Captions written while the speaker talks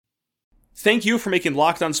Thank you for making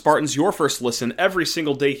Locked On Spartans your first listen every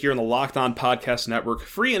single day here on the Locked On Podcast Network,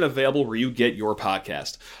 free and available where you get your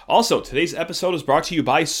podcast. Also, today's episode is brought to you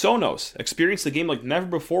by Sonos. Experience the game like never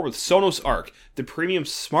before with Sonos Arc, the premium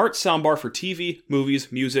smart soundbar for TV,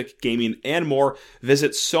 movies, music, gaming, and more.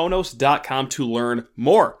 Visit Sonos.com to learn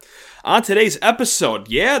more. On today's episode,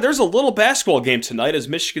 there's a little basketball game tonight as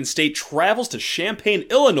Michigan State travels to Champaign,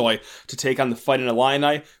 Illinois to take on the Fighting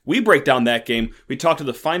Illini. We break down that game. We talk to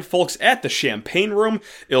the fine folks at the Champaign Room,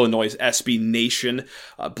 Illinois' SB Nation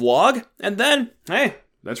blog, and then,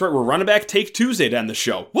 that's right, we're running back Take Tuesday to end the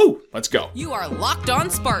show. Woo! Let's go. You are Locked On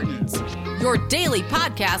Spartans, your daily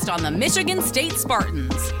podcast on the Michigan State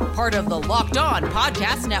Spartans, part of the Locked On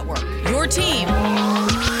Podcast Network, your team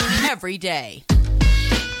every day.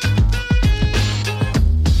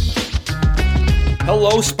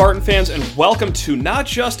 Hello, Spartan fans, and welcome to not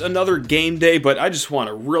just another game day, but I just want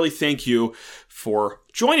to really thank you for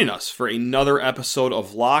joining us for another episode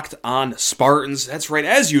of Locked On Spartans. That's right,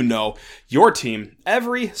 as you know, your team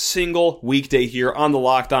every single weekday here on the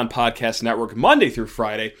Locked On Podcast Network, Monday through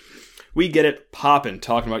Friday. We get it poppin',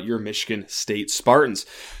 talking about your Michigan State Spartans.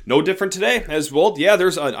 No different today, as well.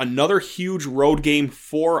 There's another huge road game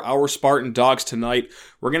for our Spartan Dogs tonight.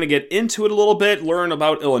 We're going to get into it a little bit, learn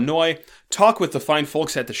about Illinois, talk with the fine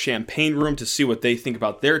folks at the Champaign Room to see what they think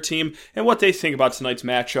about their team and what they think about tonight's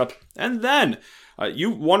matchup. And then, you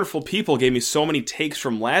wonderful people gave me so many takes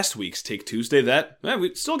from last week's Take Tuesday that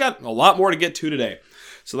we still got a lot more to get to today.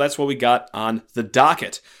 So that's what we got on the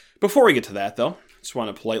docket. Before we get to that, though, I just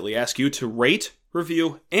want to politely ask you to rate,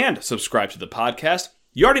 review, and subscribe to the podcast.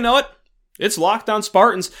 You already know it. It's Locked On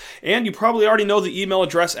Spartans, and you probably already know the email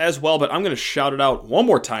address as well, but I'm going to shout it out one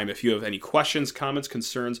more time if you have any questions, comments,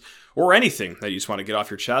 concerns, or anything that you just want to get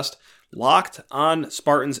off your chest.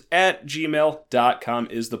 LockedOnSpartans@gmail.com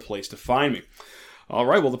is the place to find me. All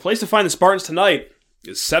right, well, the place to find the Spartans tonight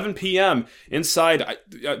is 7 p.m. inside,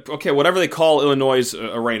 whatever they call Illinois'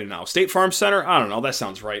 arena now. State Farm Center? I don't know, that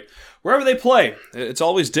sounds right. Wherever they play, it's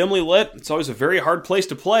always dimly lit. It's always a very hard place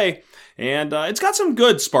to play. And it's got some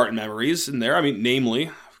good Spartan memories in there. I mean, namely,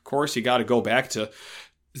 of course, you got to go back to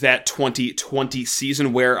that 2020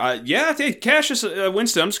 season where, Cassius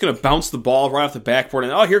Winston, I'm just going to bounce the ball right off the backboard.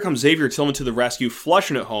 And, here comes Xavier Tillman to the rescue,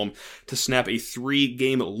 flushing it home to snap a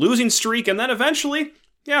 3-game losing streak. And then eventually,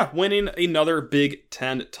 winning another Big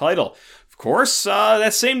Ten title. Of course,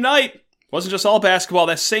 that same night, wasn't just all basketball.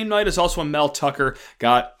 That same night is also when Mel Tucker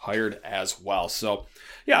got hired as well. So,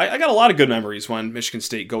 I got a lot of good memories when Michigan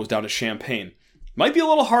State goes down to Champaign. Might be a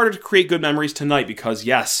little harder to create good memories tonight because,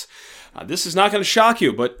 yes, this is not going to shock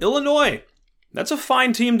you, but Illinois, that's a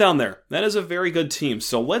fine team down there. That is a very good team.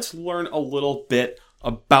 So let's learn a little bit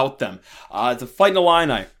about them. The Fighting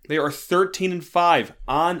Illini, they are 13-5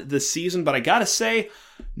 on the season, but I got to say,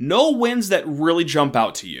 no wins that really jump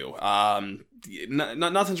out to you.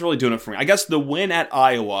 Nothing's really doing it for me. I guess the win at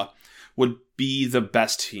Iowa would be the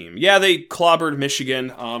best team. They clobbered Michigan.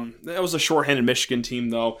 That was a shorthanded Michigan team,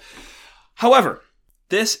 though. However,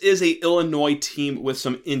 this is a Illinois team with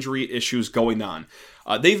some injury issues going on.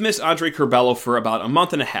 They've missed Andre Curbelo for about a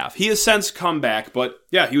month and a half. He has since come back, but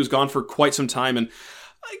he was gone for quite some time and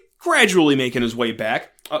gradually making his way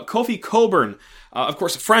back. Kofi Cockburn, of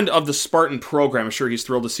course, a friend of the Spartan program. I'm sure he's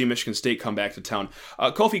thrilled to see Michigan State come back to town.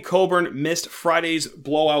 Kofi Cockburn missed Friday's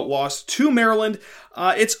blowout loss to Maryland.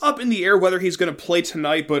 It's up in the air whether he's going to play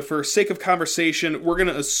tonight, but for sake of conversation, we're going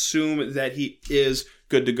to assume that he is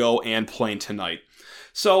good to go and playing tonight.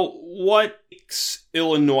 So what makes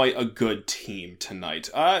Illinois a good team tonight?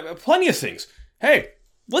 Plenty of things. Hey,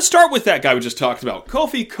 let's start with that guy we just talked about,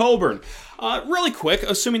 Kofi Cockburn. Really quick,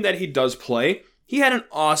 assuming that he does play, he had an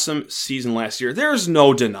awesome season last year. There's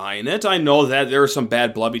no denying it. I know that there is some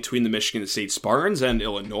bad blood between the Michigan State Spartans and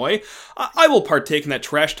Illinois. I will partake in that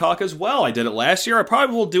trash talk as well. I did it last year. I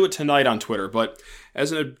probably will do it tonight on Twitter. But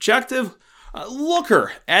as an objective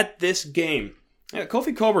looker at this game,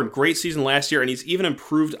 Kofi Cockburn, great season last year, and he's even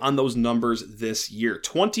improved on those numbers this year.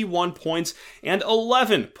 21 points and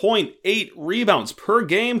 11.8 rebounds per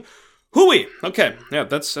game. Hooey! Okay,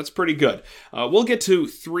 that's pretty good. We'll get to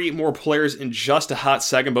 3 more players in just a hot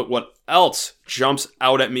second, but what else jumps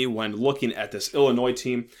out at me when looking at this Illinois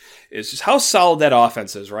team is just how solid that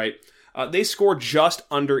offense is, right? They score just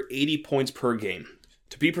under 80 points per game.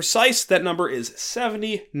 To be precise, that number is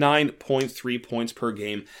 79.3 points per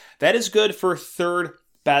game. That is good for third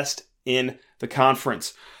best in the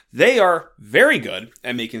conference. They are very good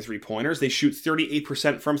at making three-pointers. They shoot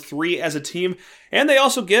 38% from 3 as a team, and they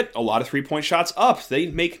also get a lot of three-point shots up. They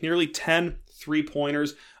make nearly 10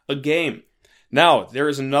 three-pointers a game. Now, there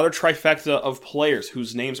is another trifecta of players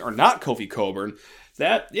whose names are not Kofi Cockburn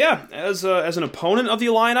that, yeah, as an opponent of the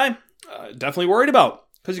Illini, definitely worried about.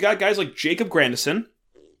 Because you got guys like Jacob Grandison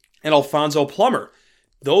and Alfonso Plummer.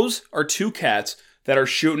 Those are two cats that are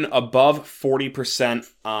shooting above 40%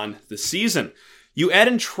 on the season. You add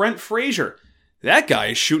in Trent Frazier. That guy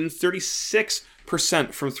is shooting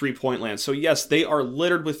 36% from three-point land. So yes, they are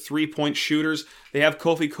littered with three-point shooters. They have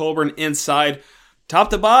Kofi Cockburn inside.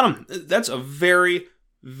 Top to bottom, that's a very,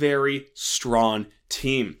 very strong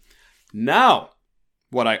team. Now,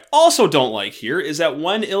 what I also don't like here is that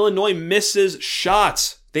when Illinois misses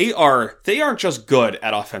shots, they aren't just good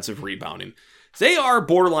at offensive rebounding. They are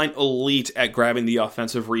borderline elite at grabbing the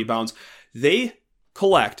offensive rebounds. They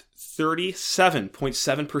collect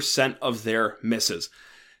 37.7% of their misses.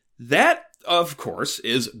 That, of course,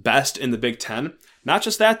 is best in the Big Ten. Not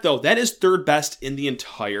just that, though. That is third best in the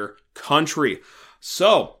entire country.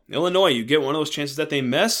 So, Illinois, you get one of those chances that they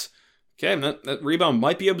miss. Okay, that rebound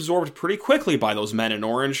might be absorbed pretty quickly by those men in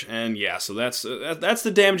orange. And yeah, so that's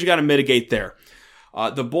the damage you got to mitigate there.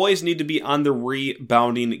 The boys need to be on the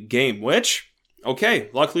rebounding game, which,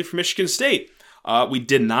 okay, luckily for Michigan State, we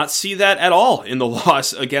did not see that at all in the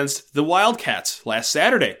loss against the Wildcats last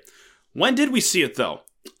Saturday. When did we see it, though?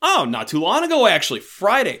 Oh, not too long ago, actually.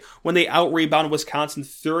 Friday, when they out-rebounded Wisconsin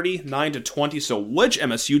 39-20. So which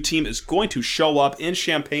MSU team is going to show up in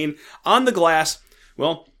Champaign on the glass?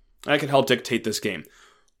 Well, that can help dictate this game.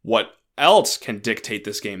 What else can dictate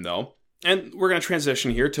this game, though? And we're going to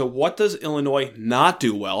transition here to what does Illinois not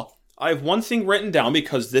do well. I have one thing written down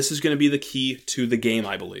because this is going to be the key to the game,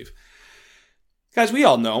 I believe. Guys, we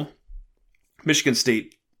all know Michigan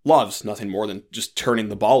State loves nothing more than just turning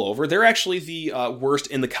the ball over. They're actually the worst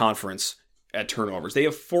in the conference at turnovers. They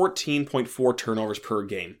have 14.4 turnovers per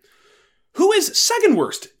game. Who is second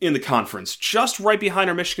worst in the conference? Just right behind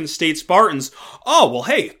our Michigan State Spartans. Oh, well,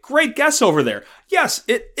 hey, great guess over there. Yes,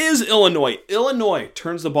 it is Illinois. Illinois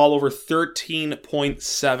turns the ball over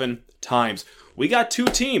 13.7 times. We got two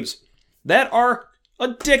teams that are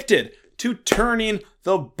addicted to turning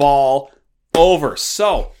the ball over.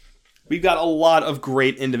 So, we've got a lot of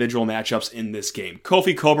great individual matchups in this game.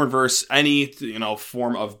 Kofi Cockburn versus any,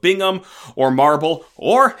 form of Bingham or Marble.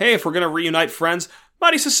 Or, hey, if we're going to reunite friends,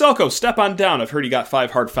 Mady Sissoko, step on down. I've heard you got 5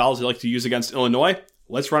 hard fouls you like to use against Illinois.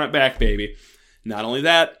 Let's run it back, baby. Not only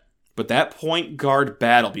that, but that point guard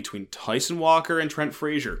battle between Tyson Walker and Trent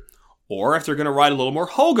Frazier. Or if they're going to ride a little more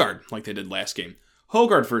Hogard, like they did last game.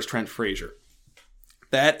 Hogard versus Trent Frazier.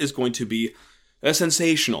 That is going to be a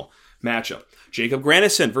sensational matchup. Jacob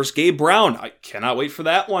Grandison versus Gabe Brown. I cannot wait for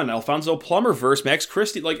that one. Alfonso Plummer versus Max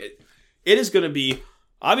Christie. It is going to be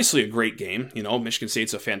obviously a great game. Michigan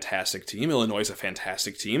State's a fantastic team. Illinois is a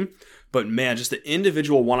fantastic team. But man, just the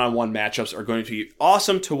individual one-on-one matchups are going to be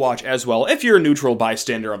awesome to watch as well. If you're a neutral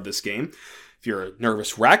bystander of this game, if you're a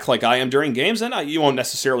nervous wreck like I am during games, then you won't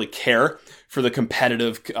necessarily care for the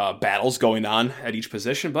competitive battles going on at each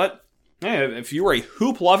position. But hey, if you were a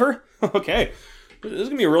hoop lover, okay, this is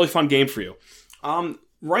going to be a really fun game for you.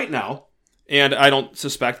 Right now, and I don't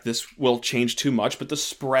suspect this will change too much, but the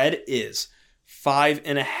spread is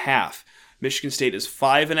 5.5. Michigan State is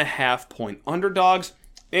 5.5 point underdogs.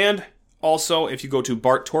 And also, if you go to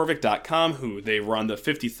barttorvik.com, who they run the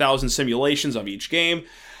 50,000 simulations of each game,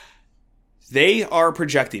 they are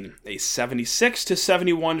projecting a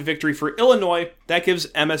 76-71 victory for Illinois. That gives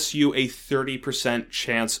MSU a 30%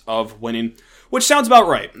 chance of winning, which sounds about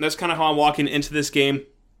right. That's kind of how I'm walking into this game.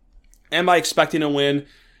 Am I expecting a win?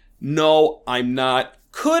 No, I'm not.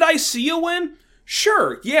 Could I see a win?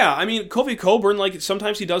 Sure, yeah. I mean, Kofi Cockburn,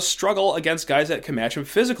 sometimes he does struggle against guys that can match him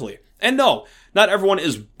physically. And no, not everyone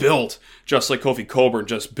is built just like Kofi Cockburn,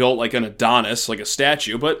 just built like an Adonis, like a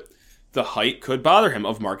statue, but the height could bother him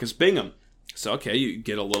of Marcus Bingham. So, okay, you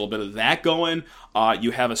get a little bit of that going.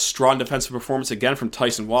 You have a strong defensive performance again from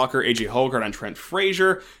Tyson Walker, A.J. Hogard on Trent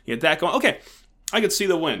Frazier. You get that going. Okay, I could see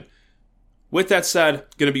the win. With that said,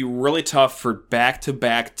 going to be really tough for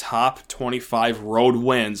back-to-back top 25 road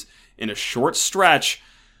wins in a short stretch.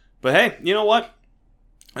 But hey, you know what?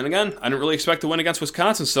 And again, I didn't really expect to win against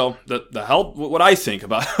Wisconsin, so the hell, what I think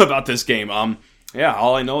about this game. Yeah,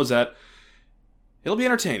 all I know is that it'll be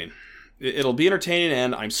entertaining. It'll be entertaining,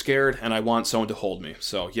 and I'm scared, and I want someone to hold me.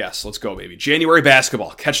 So, yes, let's go, baby. January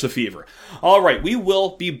basketball. Catch the fever. All right, we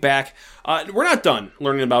will be back. We're not done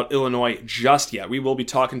learning about Illinois just yet. We will be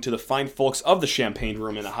talking to the fine folks of the Champaign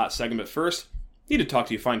Room in a hot second, but first, need to talk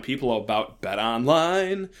to you fine people about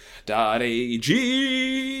BetOnline.ag.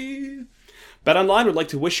 BetOnline would like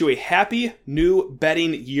to wish you a happy new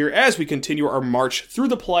betting year as we continue our march through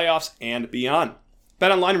the playoffs and beyond.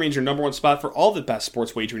 BetOnline remains your number one spot for all the best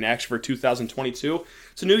sports wagering action for 2022.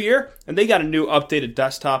 It's a new year, and they got a new updated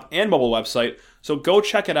desktop and mobile website. So go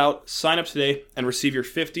check it out, sign up today, and receive your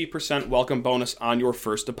 50% welcome bonus on your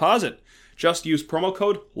first deposit. Just use promo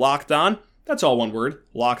code LOCKEDON, that's all one word,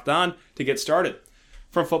 LOCKEDON, to get started.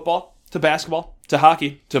 From football, to basketball, to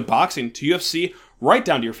hockey, to boxing, to UFC, right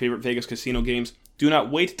down to your favorite Vegas casino games, do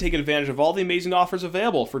not wait to take advantage of all the amazing offers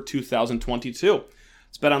available for 2022.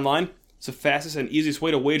 It's BetOnline. It's the fastest and easiest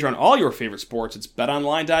way to wager on all your favorite sports. It's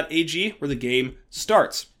betonline.ag, where the game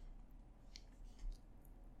starts.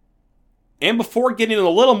 And before getting a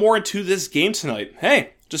little more into this game tonight,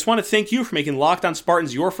 hey, just want to thank you for making Locked On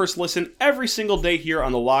Spartans your first listen every single day here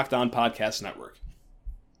on the Locked On Podcast Network.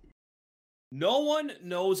 No one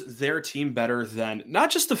knows their team better than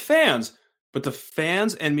not just the fans, but the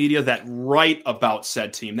fans and media that write about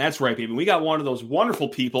said team. That's right, baby. We got one of those wonderful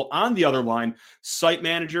people on the other line, site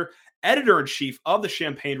manager, editor-in-chief of the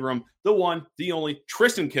Champagne Room, the one, the only,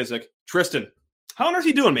 Tristan Kizik. Tristan, how on earth are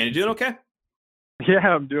you doing, man? You doing okay? Yeah,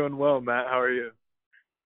 I'm doing well, Matt. How are you?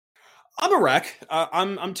 I'm a wreck.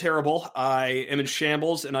 I'm terrible. I am in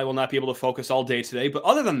shambles, and I will not be able to focus all day today. But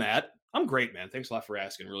other than that, I'm great, man. Thanks a lot for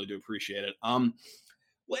asking. Really do appreciate it.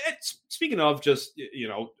 Speaking of just,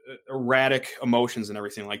 erratic emotions and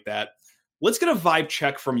everything like that, let's get a vibe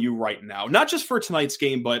check from you right now. Not just for tonight's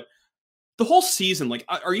game, but the whole season. Like,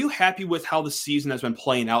 are you happy with how the season has been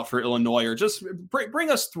playing out for Illinois, or just bring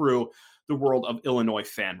us through the world of Illinois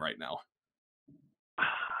fan right now?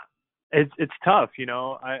 It's tough,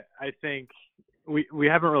 I think we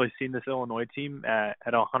haven't really seen this Illinois team at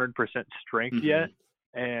 100% strength yet,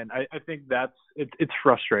 and I think it's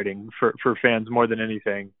frustrating for fans more than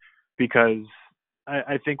anything, because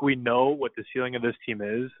I think we know what the ceiling of this team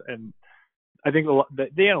is, and I think the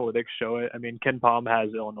analytics show it. I mean, Ken Palm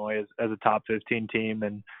has Illinois as a top 15 team,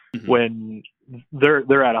 and when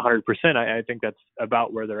they're at 100%, I think that's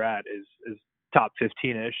about where they're at is top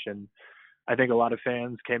 15-ish, and I think a lot of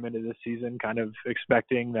fans came into this season kind of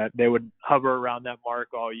expecting that they would hover around that mark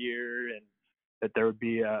all year, and that there would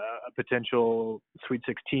be a potential Sweet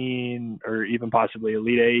 16 or even possibly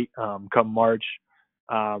Elite Eight come March.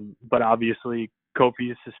 But obviously,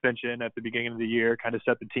 Kofi's suspension at the beginning of the year kind of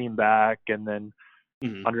set the team back, and then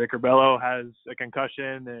Andre Curbelo has a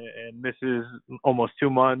concussion and misses almost 2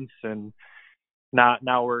 months, and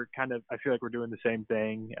now we're kind of, I feel like we're doing the same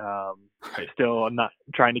thing. Still, I'm not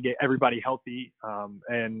trying to get everybody healthy,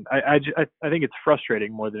 and I think it's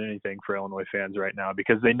frustrating more than anything for Illinois fans right now,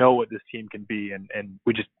 because they know what this team can be, and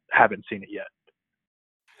we just haven't seen it yet.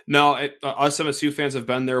 No, us MSU fans have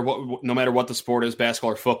been there, no matter what the sport is,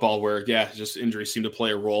 basketball or football, where, just injuries seem to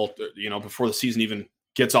play a role, before the season even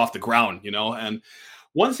gets off the ground, And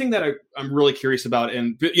one thing that I'm really curious about,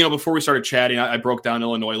 and, before we started chatting, I broke down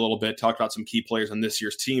Illinois a little bit, talked about some key players on this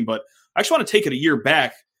year's team, but I just want to take it a year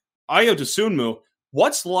back. Ayo Dosunmu,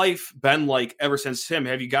 what's life been like ever since him?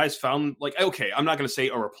 Have you guys found, okay, I'm not going to say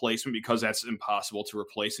a replacement, because that's impossible to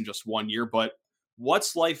replace in just 1 year, but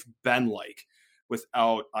what's life been like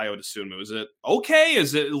without Ayo Dosunmu? Is it okay?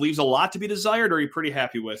 It leaves a lot to be desired, or are you pretty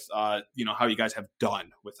happy with, how you guys have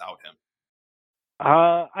done without him?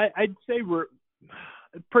 I'd say we're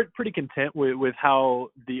pretty content with how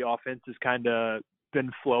the offense has kind of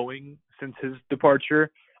been flowing since his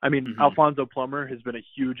departure. I mean, Alfonso Plummer has been a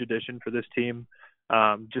huge addition for this team,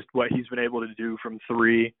 just what he's been able to do from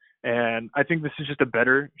three. And I think this is just a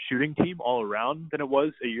better shooting team all around than it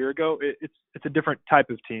was a year ago. It's a different type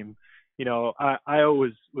of team. Ayo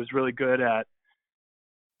was really good at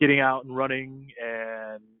getting out and running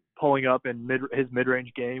and pulling up, and his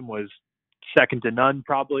mid-range game was second to none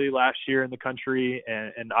probably last year in the country,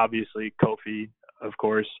 and obviously Kofi, of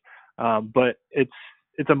course. But it's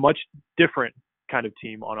a much different kind of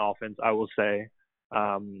team on offense, I will say.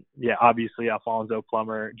 Obviously Alfonso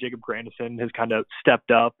Plummer, Jacob Grandison has kind of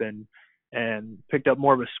stepped up and picked up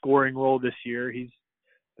more of a scoring role this year. He's,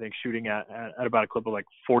 I think, shooting at about a clip of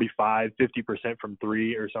 45-50% from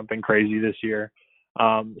three or something crazy this year.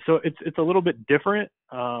 So it's a little bit different,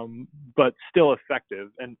 but still effective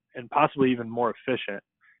and possibly even more efficient.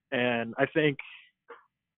 And I think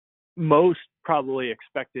most probably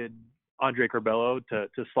expected Andre Curbelo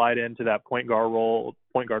to slide into that point guard role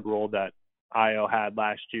that Ayo had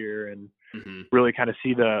last year, and really kind of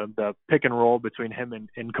see the pick and roll between him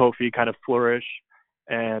and Kofi kind of flourish.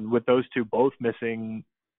 And with those two both missing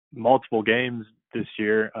multiple games this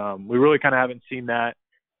year, we really kind of haven't seen that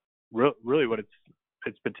really what its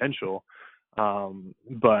potential.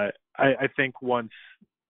 But I think once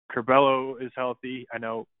Curbelo is healthy, I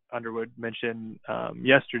know Underwood mentioned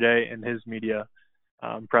yesterday in his media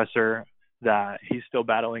presser that he's still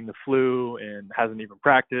battling the flu and hasn't even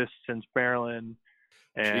practiced since Maryland.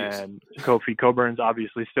 And Kofi Coburn's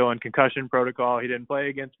obviously still in concussion protocol. He didn't play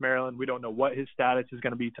against Maryland. We don't know what his status is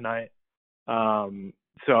going to be tonight. The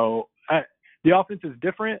offense is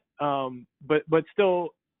different, but still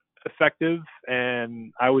effective.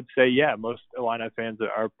 And I would say, yeah, most Illini fans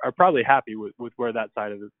are probably happy with where that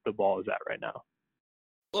side of the ball is at right now.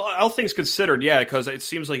 Well, all things considered, yeah, because it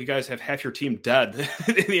seems like you guys have half your team dead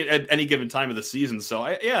at any given time of the season. So,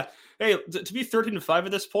 hey, to be 13-5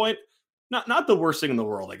 at this point, not the worst thing in the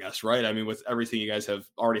world, I guess, right? I mean, with everything you guys have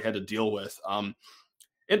already had to deal with. And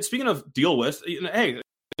speaking of deal with, hey,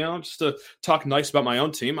 just to talk nice about my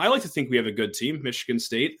own team, I like to think we have a good team, Michigan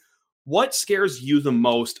State. What scares you the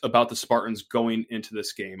most about the Spartans going into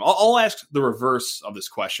this game? I'll ask the reverse of this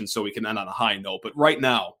question so we can end on a high note. But right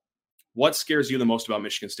now, what scares you the most about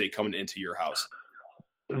Michigan State coming into your house?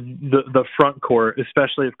 The front court,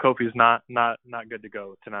 especially if Kofi's not good to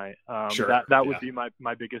go tonight. Sure. That would be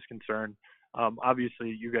my biggest concern.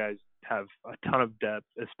 Obviously, you guys have a ton of depth,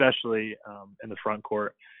 especially in the front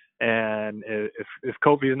court. And if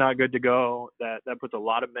Kofi is not good to go, that puts a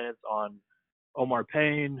lot of minutes on Omar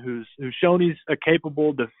Payne, who's shown he's a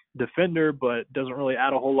capable defender, but doesn't really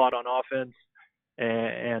add a whole lot on offense.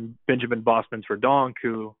 And Benjamin Bosmans-Verdonk,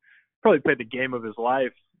 who probably played the game of his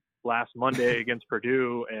life last Monday against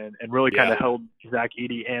Purdue and really kind of held Zach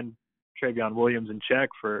Edey and Travion Williams in check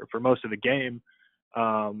for most of the game.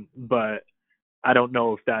 But I don't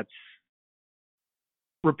know if that's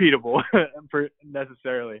repeatable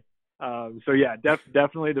necessarily. So yeah,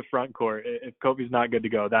 definitely the front court. If Kofi's not good to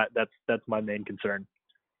go, that's my main concern.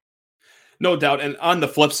 No doubt. And on the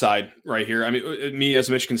flip side right here, I mean, me as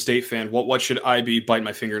a Michigan State fan, what should I be biting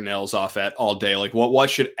my fingernails off at all day? Like what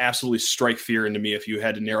should absolutely strike fear into me if you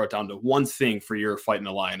had to narrow it down to one thing for your Fighting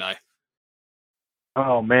Illini?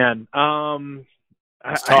 Oh man.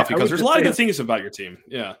 It's tough because there's a lot of good things about your team.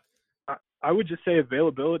 Yeah. I would just say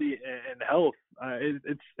availability and health.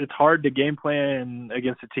 It's hard to game plan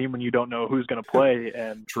against a team when you don't know who's going to play.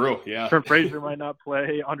 And true, yeah. Trent Frazier might not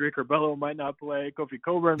play. Andre Curbelo might not play. Kofi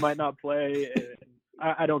Coburn might not play.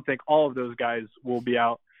 I don't think all of those guys will be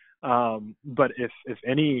out. But if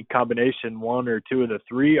any combination, one or two of the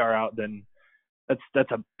three are out, then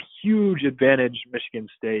that's a huge advantage Michigan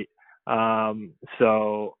State.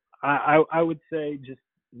 So I would say just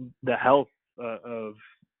the health of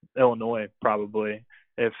Illinois probably.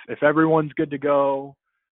 If everyone's good to go,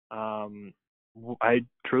 I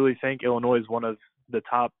truly think Illinois is one of the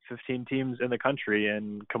top 15 teams in the country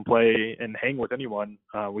and can play and hang with anyone.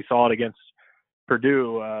 We saw it against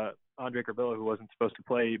Purdue. Andre Curbelo, who wasn't supposed to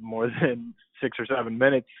play more than 6 or 7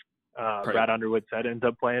 minutes, Brad Underwood said, ends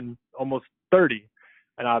up playing almost 30.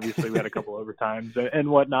 And obviously we had a couple overtimes and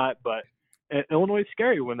whatnot, but Illinois is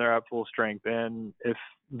scary when they're at full strength. And if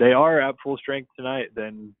they are at full strength tonight,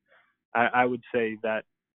 then I would say that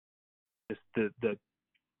the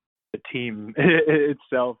team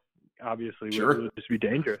itself obviously would just be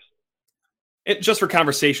dangerous. Just for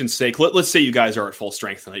conversation's sake, let's say you guys are at full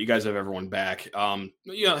strength tonight. You guys have everyone back.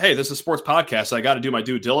 Hey, this is a sports podcast. So I got to do my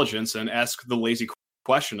due diligence and ask the lazy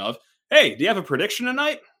question of, hey, do you have a prediction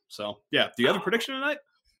tonight? So, yeah, do you have a prediction tonight?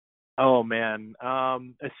 Oh, man.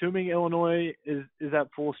 Assuming Illinois is at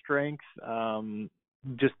full strength,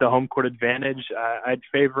 just the home court advantage, I'd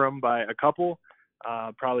favor them by a couple,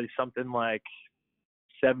 probably something like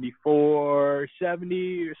 74-70 or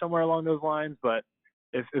somewhere along those lines. But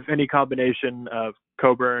if any combination of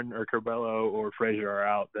Coburn or Curbelo or Frazier are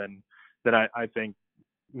out, then I think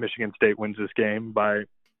Michigan State wins this game by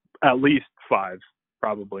at least 5,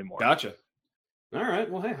 probably more. Gotcha. All right.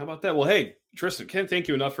 Well, hey, how about that? Well, hey, Tristan, can't thank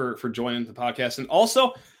you enough for joining the podcast. And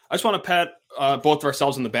also, I just want to pat both of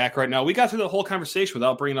ourselves on the back right now. We got through the whole conversation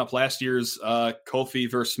without bringing up last year's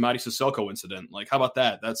Kofi versus Mady Sissoko incident. Like, how about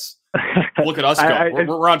that? Look at us go.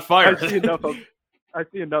 We're on fire. I see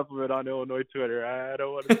enough of it on Illinois Twitter. I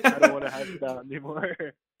don't want to have it down anymore.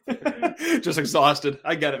 Just exhausted.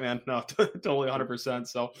 I get it, man. No, totally 100%.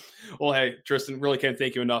 So, well, hey, Tristan, really can't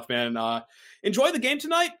thank you enough, man. Enjoy the game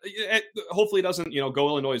tonight. Hopefully it doesn't, go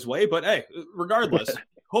Illinois' way, but hey, regardless,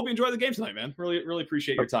 hope you enjoy the game tonight, man. Really, really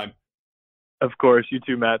appreciate your time. Of course. You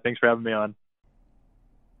too, Matt. Thanks for having me on.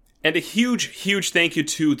 And a huge, huge thank you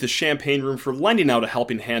to the Champaign Room for lending out a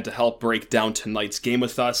helping hand to help break down tonight's game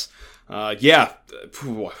with us. 7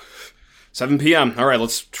 p.m. All right,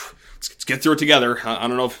 let's get through it together. I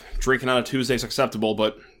don't know if drinking on a Tuesday is acceptable,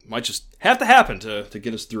 but it might just have to happen to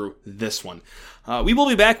get us through this one. We will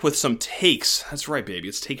be back with some takes. That's right, baby.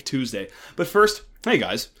 It's Take Tuesday. But first, hey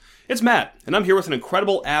guys, it's Matt, and I'm here with an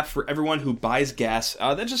incredible app for everyone who buys gas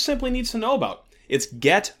that just simply needs to know about. It's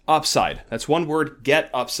Get Upside. That's one word, Get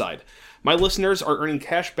Upside. My listeners are earning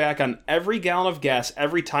cash back on every gallon of gas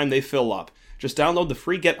every time they fill up. Just download the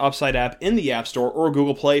free Get Upside app in the App Store or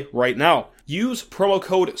Google Play right now. Use promo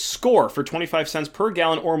code SCORE for 25 cents per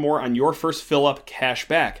gallon or more on your first fill-up cash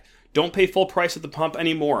back. Don't pay full price at the pump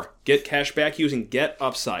anymore. Get cash back using Get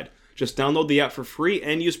Upside. Just download the app for free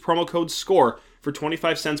and use promo code SCORE for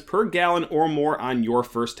 25 cents per gallon or more on your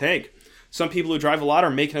first tank. Some people who drive a lot are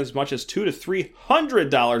making as much as $200 to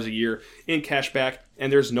 $300 a year in cash back, and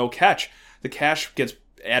there's no catch. The cash gets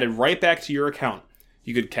added right back to your account.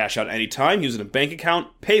 You could cash out anytime using a bank account,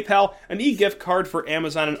 PayPal, an e-gift card for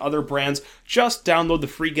Amazon and other brands. Just download the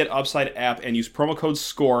free Get Upside app and use promo code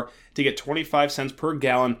SCORE to get 25 cents per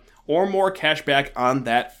gallon or more cash back on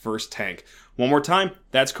that first tank. One more time,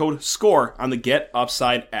 that's code SCORE on the Get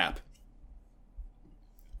Upside app.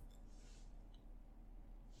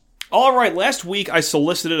 All right, last week I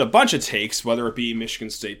solicited a bunch of takes, whether it be Michigan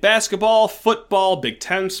State basketball, football, Big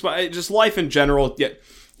Ten, just life in general. Yeah,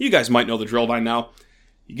 you guys might know the drill by now.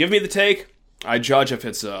 You give me the take, I judge if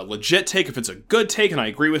it's a legit take, if it's a good take and I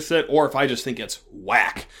agree with it, or if I just think it's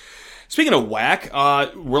whack. Speaking of whack,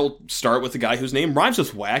 we'll start with the guy whose name rhymes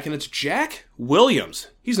with whack, and it's Jack Williams.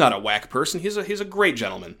 He's not a whack person. He's a great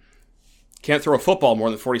gentleman. Can't throw a football more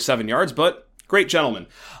than 47 yards, but great gentleman.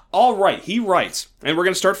 All right, he writes, and we're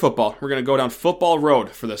going to start football. We're going to go down football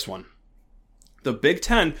road for this one. The Big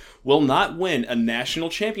Ten will not win a national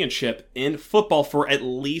championship in football for at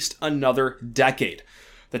least another decade.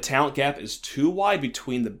 The talent gap is too wide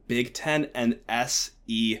between the Big Ten and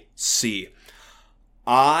SEC.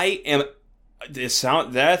 That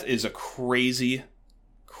is a crazy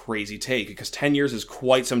take, because 10 years is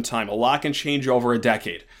quite some time. A lot can change over a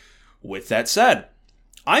decade. With that said,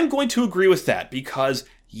 I'm going to agree with that because,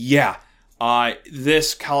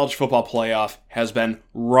 this college football playoff has been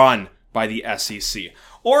run by the SEC.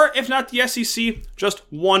 Or, if not the SEC, just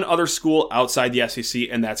one other school outside the SEC,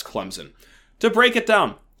 and that's Clemson. To break it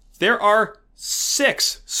down, there are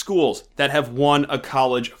 6 schools that have won a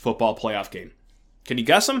college football playoff game. Can you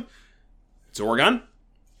guess them? It's Oregon,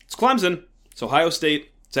 it's Clemson, it's Ohio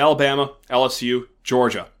State, it's Alabama, LSU,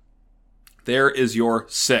 Georgia. There is your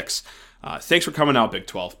 6. Thanks for coming out, Big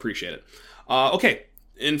 12. Appreciate it. Okay,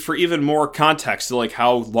 and for even more context to like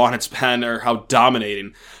how long it's been or how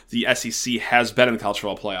dominating the SEC has been in the college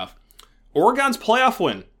football playoff, Oregon's playoff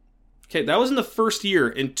win. Okay, that was in the first year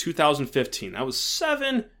in 2015. That was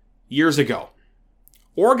 7 years ago.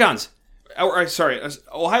 Ohio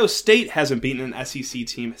State hasn't beaten an SEC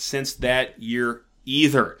team since that year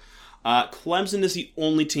either. Clemson is the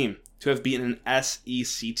only team to have beaten an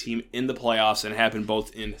SEC team in the playoffs, and happened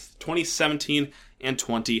both in 2017 and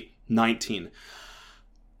 2019.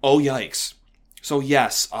 Oh, yikes. So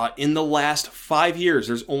yes, in the last 5 years,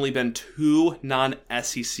 there's only been 2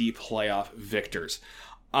 non-SEC playoff victors.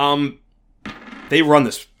 They run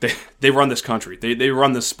this. They run this country. They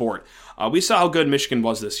run this sport. We saw how good Michigan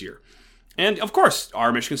was this year. And, of course,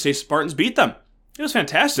 our Michigan State Spartans beat them. It was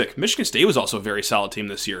fantastic. Michigan State was also a very solid team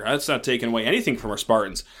this year. That's not taking away anything from our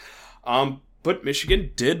Spartans. But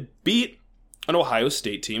Michigan did beat an Ohio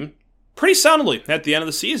State team pretty soundly at the end of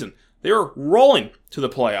the season. They were rolling to the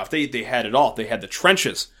playoff. They had it all. They had the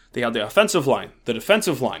trenches. They had the offensive line, the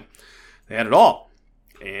defensive line. They had it all.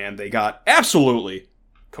 And they got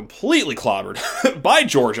completely clobbered by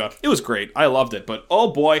Georgia. It was great. I loved it. But,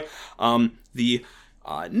 oh boy, the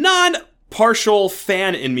non-partial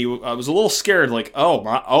fan in me was a little scared. Like, oh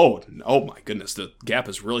my goodness, the gap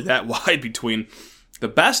is really that wide between the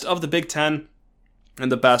best of the Big Ten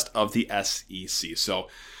and the best of the SEC. So,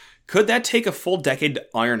 could that take a full decade to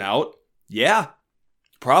iron out? Yeah,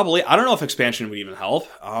 probably. I don't know if expansion would even help,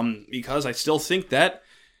 because I still think that,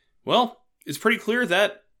 well, it's pretty clear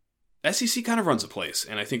that SEC kind of runs the place,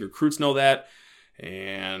 and I think recruits know that.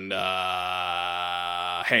 And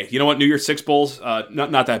hey, you know what? New Year's Six Bowls,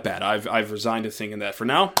 not that bad. I've resigned to thinking that for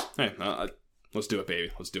now. Hey, let's do it,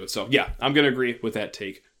 baby. Let's do it. So yeah, I'm gonna agree with that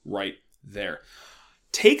take right there.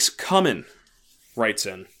 Takes Coming writes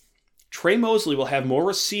in, Trey Mosley will have more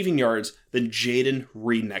receiving yards than Jaden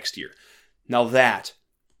Reed next year. Now that,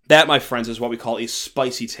 my friends, is what we call a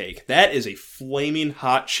spicy take. That is a flaming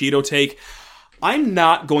hot Cheeto take. I'm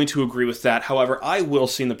not going to agree with that. However, I will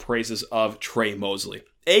sing the praises of Trey Mosley,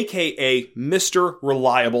 a.k.a. Mr.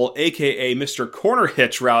 Reliable, a.k.a. Mr. Corner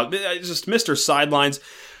Hitch Route, just Mr. Sidelines.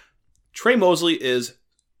 Trey Mosley is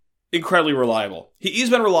incredibly reliable. He's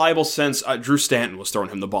been reliable since Drew Stanton was throwing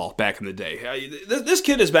him the ball back in the day. This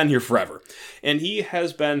kid has been here forever, and he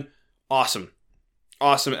has been awesome.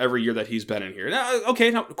 Awesome every year that he's been in here.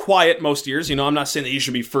 Now, quiet most years. I'm not saying that he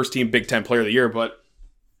should be first team Big Ten Player of the Year, but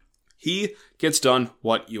He gets done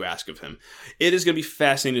what you ask of him. It is going to be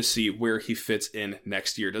fascinating to see where he fits in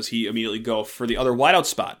next year. Does he immediately go for the other wideout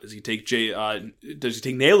spot? Does he take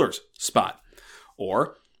Naylor's spot?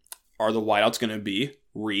 Or are the wideouts going to be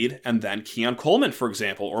Reed and then Keon Coleman, for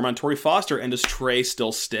example, or Montori Foster, and does Trey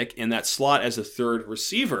still stick in that slot as a third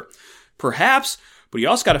receiver? Perhaps, but you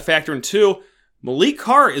also got to factor in too, Malik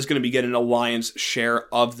Carr is going to be getting a lion's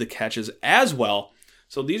share of the catches as well.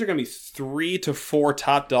 So these are going to be 3 to 4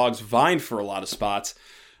 top dogs vying for a lot of spots,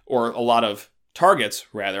 or a lot of targets,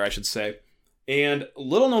 rather, I should say. And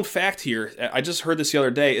little known fact here, I just heard this the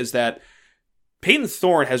other day, is that Peyton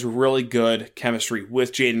Thorne has really good chemistry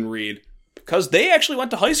with Jayden Reed because they actually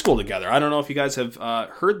went to high school together. I don't know if you guys have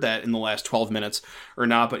heard that in the last 12 minutes or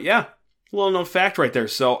not, but yeah, little known fact right there.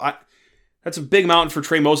 So that's a big mountain for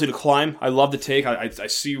Trey Mosley to climb. I love the take. I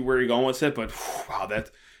see where you're going with it, but wow,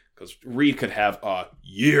 because Reed could have a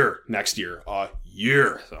year next year, a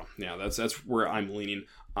year. So yeah, that's where I'm leaning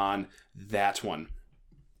on that one.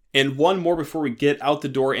 And one more before we get out the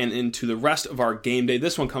door and into the rest of our game day.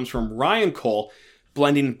 This one comes from Ryan Cole,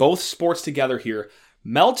 blending both sports together here.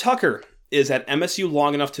 Mel Tucker is at MSU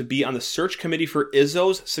long enough to be on the search committee for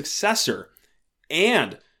Izzo's successor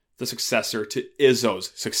and the successor to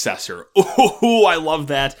Izzo's successor. Ooh, I love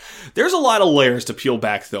that. There's a lot of layers to peel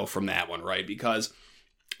back, though, from that one, right? Because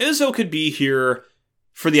Izzo could be here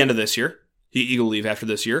for the end of this year. He'll leave after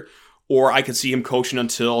this year. Or I could see him coaching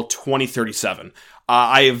until 2037.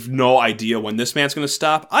 I have no idea when this man's going to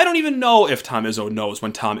stop. I don't even know if Tom Izzo knows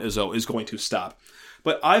when Tom Izzo is going to stop.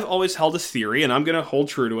 But I've always held a theory, and I'm going to hold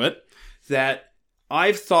true to it, that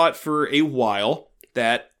I've thought for a while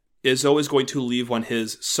that Izzo is going to leave when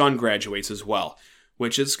his son graduates as well,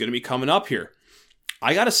 which is going to be coming up here.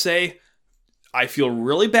 I got to say, I feel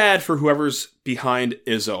really bad for whoever's behind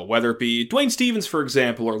Izzo, whether it be Dwayne Stevens, for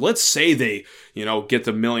example, or let's say they, get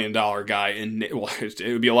the $1 million guy, and well, it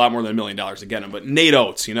would be a lot more than $1 million to get him, but Nate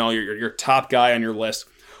Oates, your top guy on your list,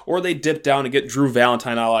 or they dip down to get Drew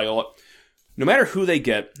Valentine out of Iowa. No matter who they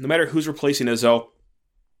get, no matter who's replacing Izzo,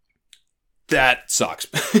 that sucks.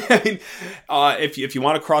 I mean, if you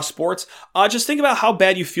want to cross sports, just think about how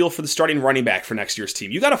bad you feel for the starting running back for next year's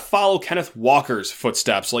team. You got to follow Kenneth Walker's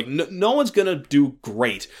footsteps. Like, no one's going to do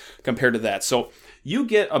great compared to that. So you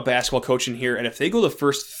get a basketball coach in here, and if they go the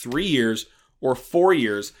first 3 years or 4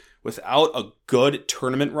 years without a good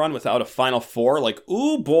tournament run, without a Final Four, like,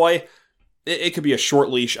 ooh boy, it could be a short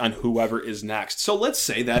leash on whoever is next. So let's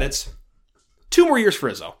say that it's 2 more years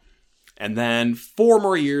for Izzo. And then 4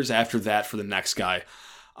 more years after that for the next guy.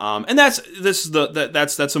 And that's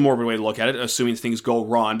a morbid way to look at it, assuming things go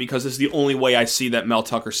wrong, because this is the only way I see that Mel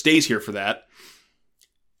Tucker stays here for that.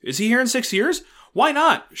 Is he here in 6 years? Why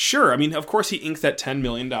not? Sure. I mean, of course he inked that $10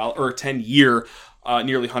 million or 10-year,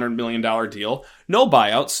 nearly $100 million deal. No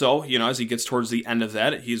buyout. So, as he gets towards the end of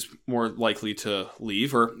that, he's more likely to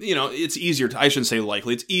leave, or, it's easier to, I shouldn't say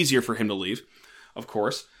likely, it's easier for him to leave, of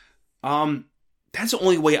course. That's the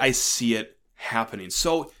only way I see it happening.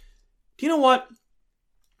 So, you know what?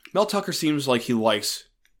 Mel Tucker seems like he likes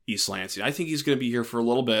East Lansing. I think he's going to be here for a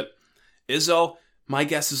little bit. Izzo, my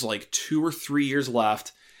guess is like 2 or 3 years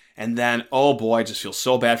left. And then, oh boy, I just feel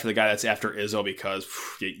so bad for the guy that's after Izzo, because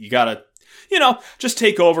you got to, just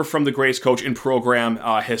take over from the greatest coach in program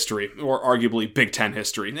history, or arguably Big Ten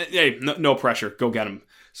history. Hey, no pressure. Go get him.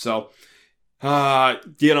 So,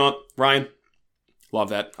 Ryan, love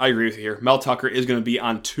that. I agree with you here. Mel Tucker is going to be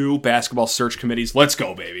on 2 basketball search committees. Let's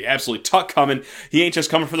go, baby. Absolutely. Tuck coming. He ain't just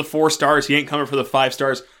coming for the 4 stars. He ain't coming for the 5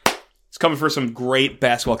 stars. He's coming for some great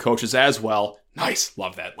basketball coaches as well. Nice.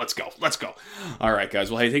 Love that. Let's go. All right, guys.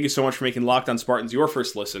 Well, hey, thank you so much for making Locked On Spartans your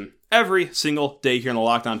first listen every single day here on the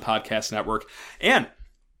Locked On Podcast Network. And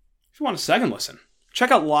if you want a second listen, check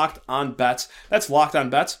out Locked On Bets. That's Locked On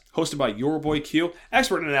Bets, hosted by your boy Q.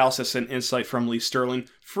 Expert analysis and insight from Lee Sterling.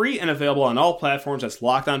 Free and available on all platforms. That's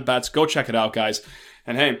Locked On Bets. Go check it out, guys.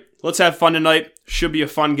 And hey, let's have fun tonight. Should be a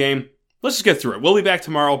fun game. Let's just get through it. We'll be back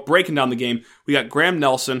tomorrow breaking down the game. We got Graham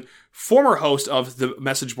Nelson, former host of the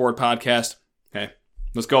Message Board podcast. Hey,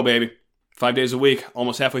 let's go, baby. 5 days a week,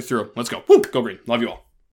 almost halfway through. Let's go. Woo! Go Green. Love you all.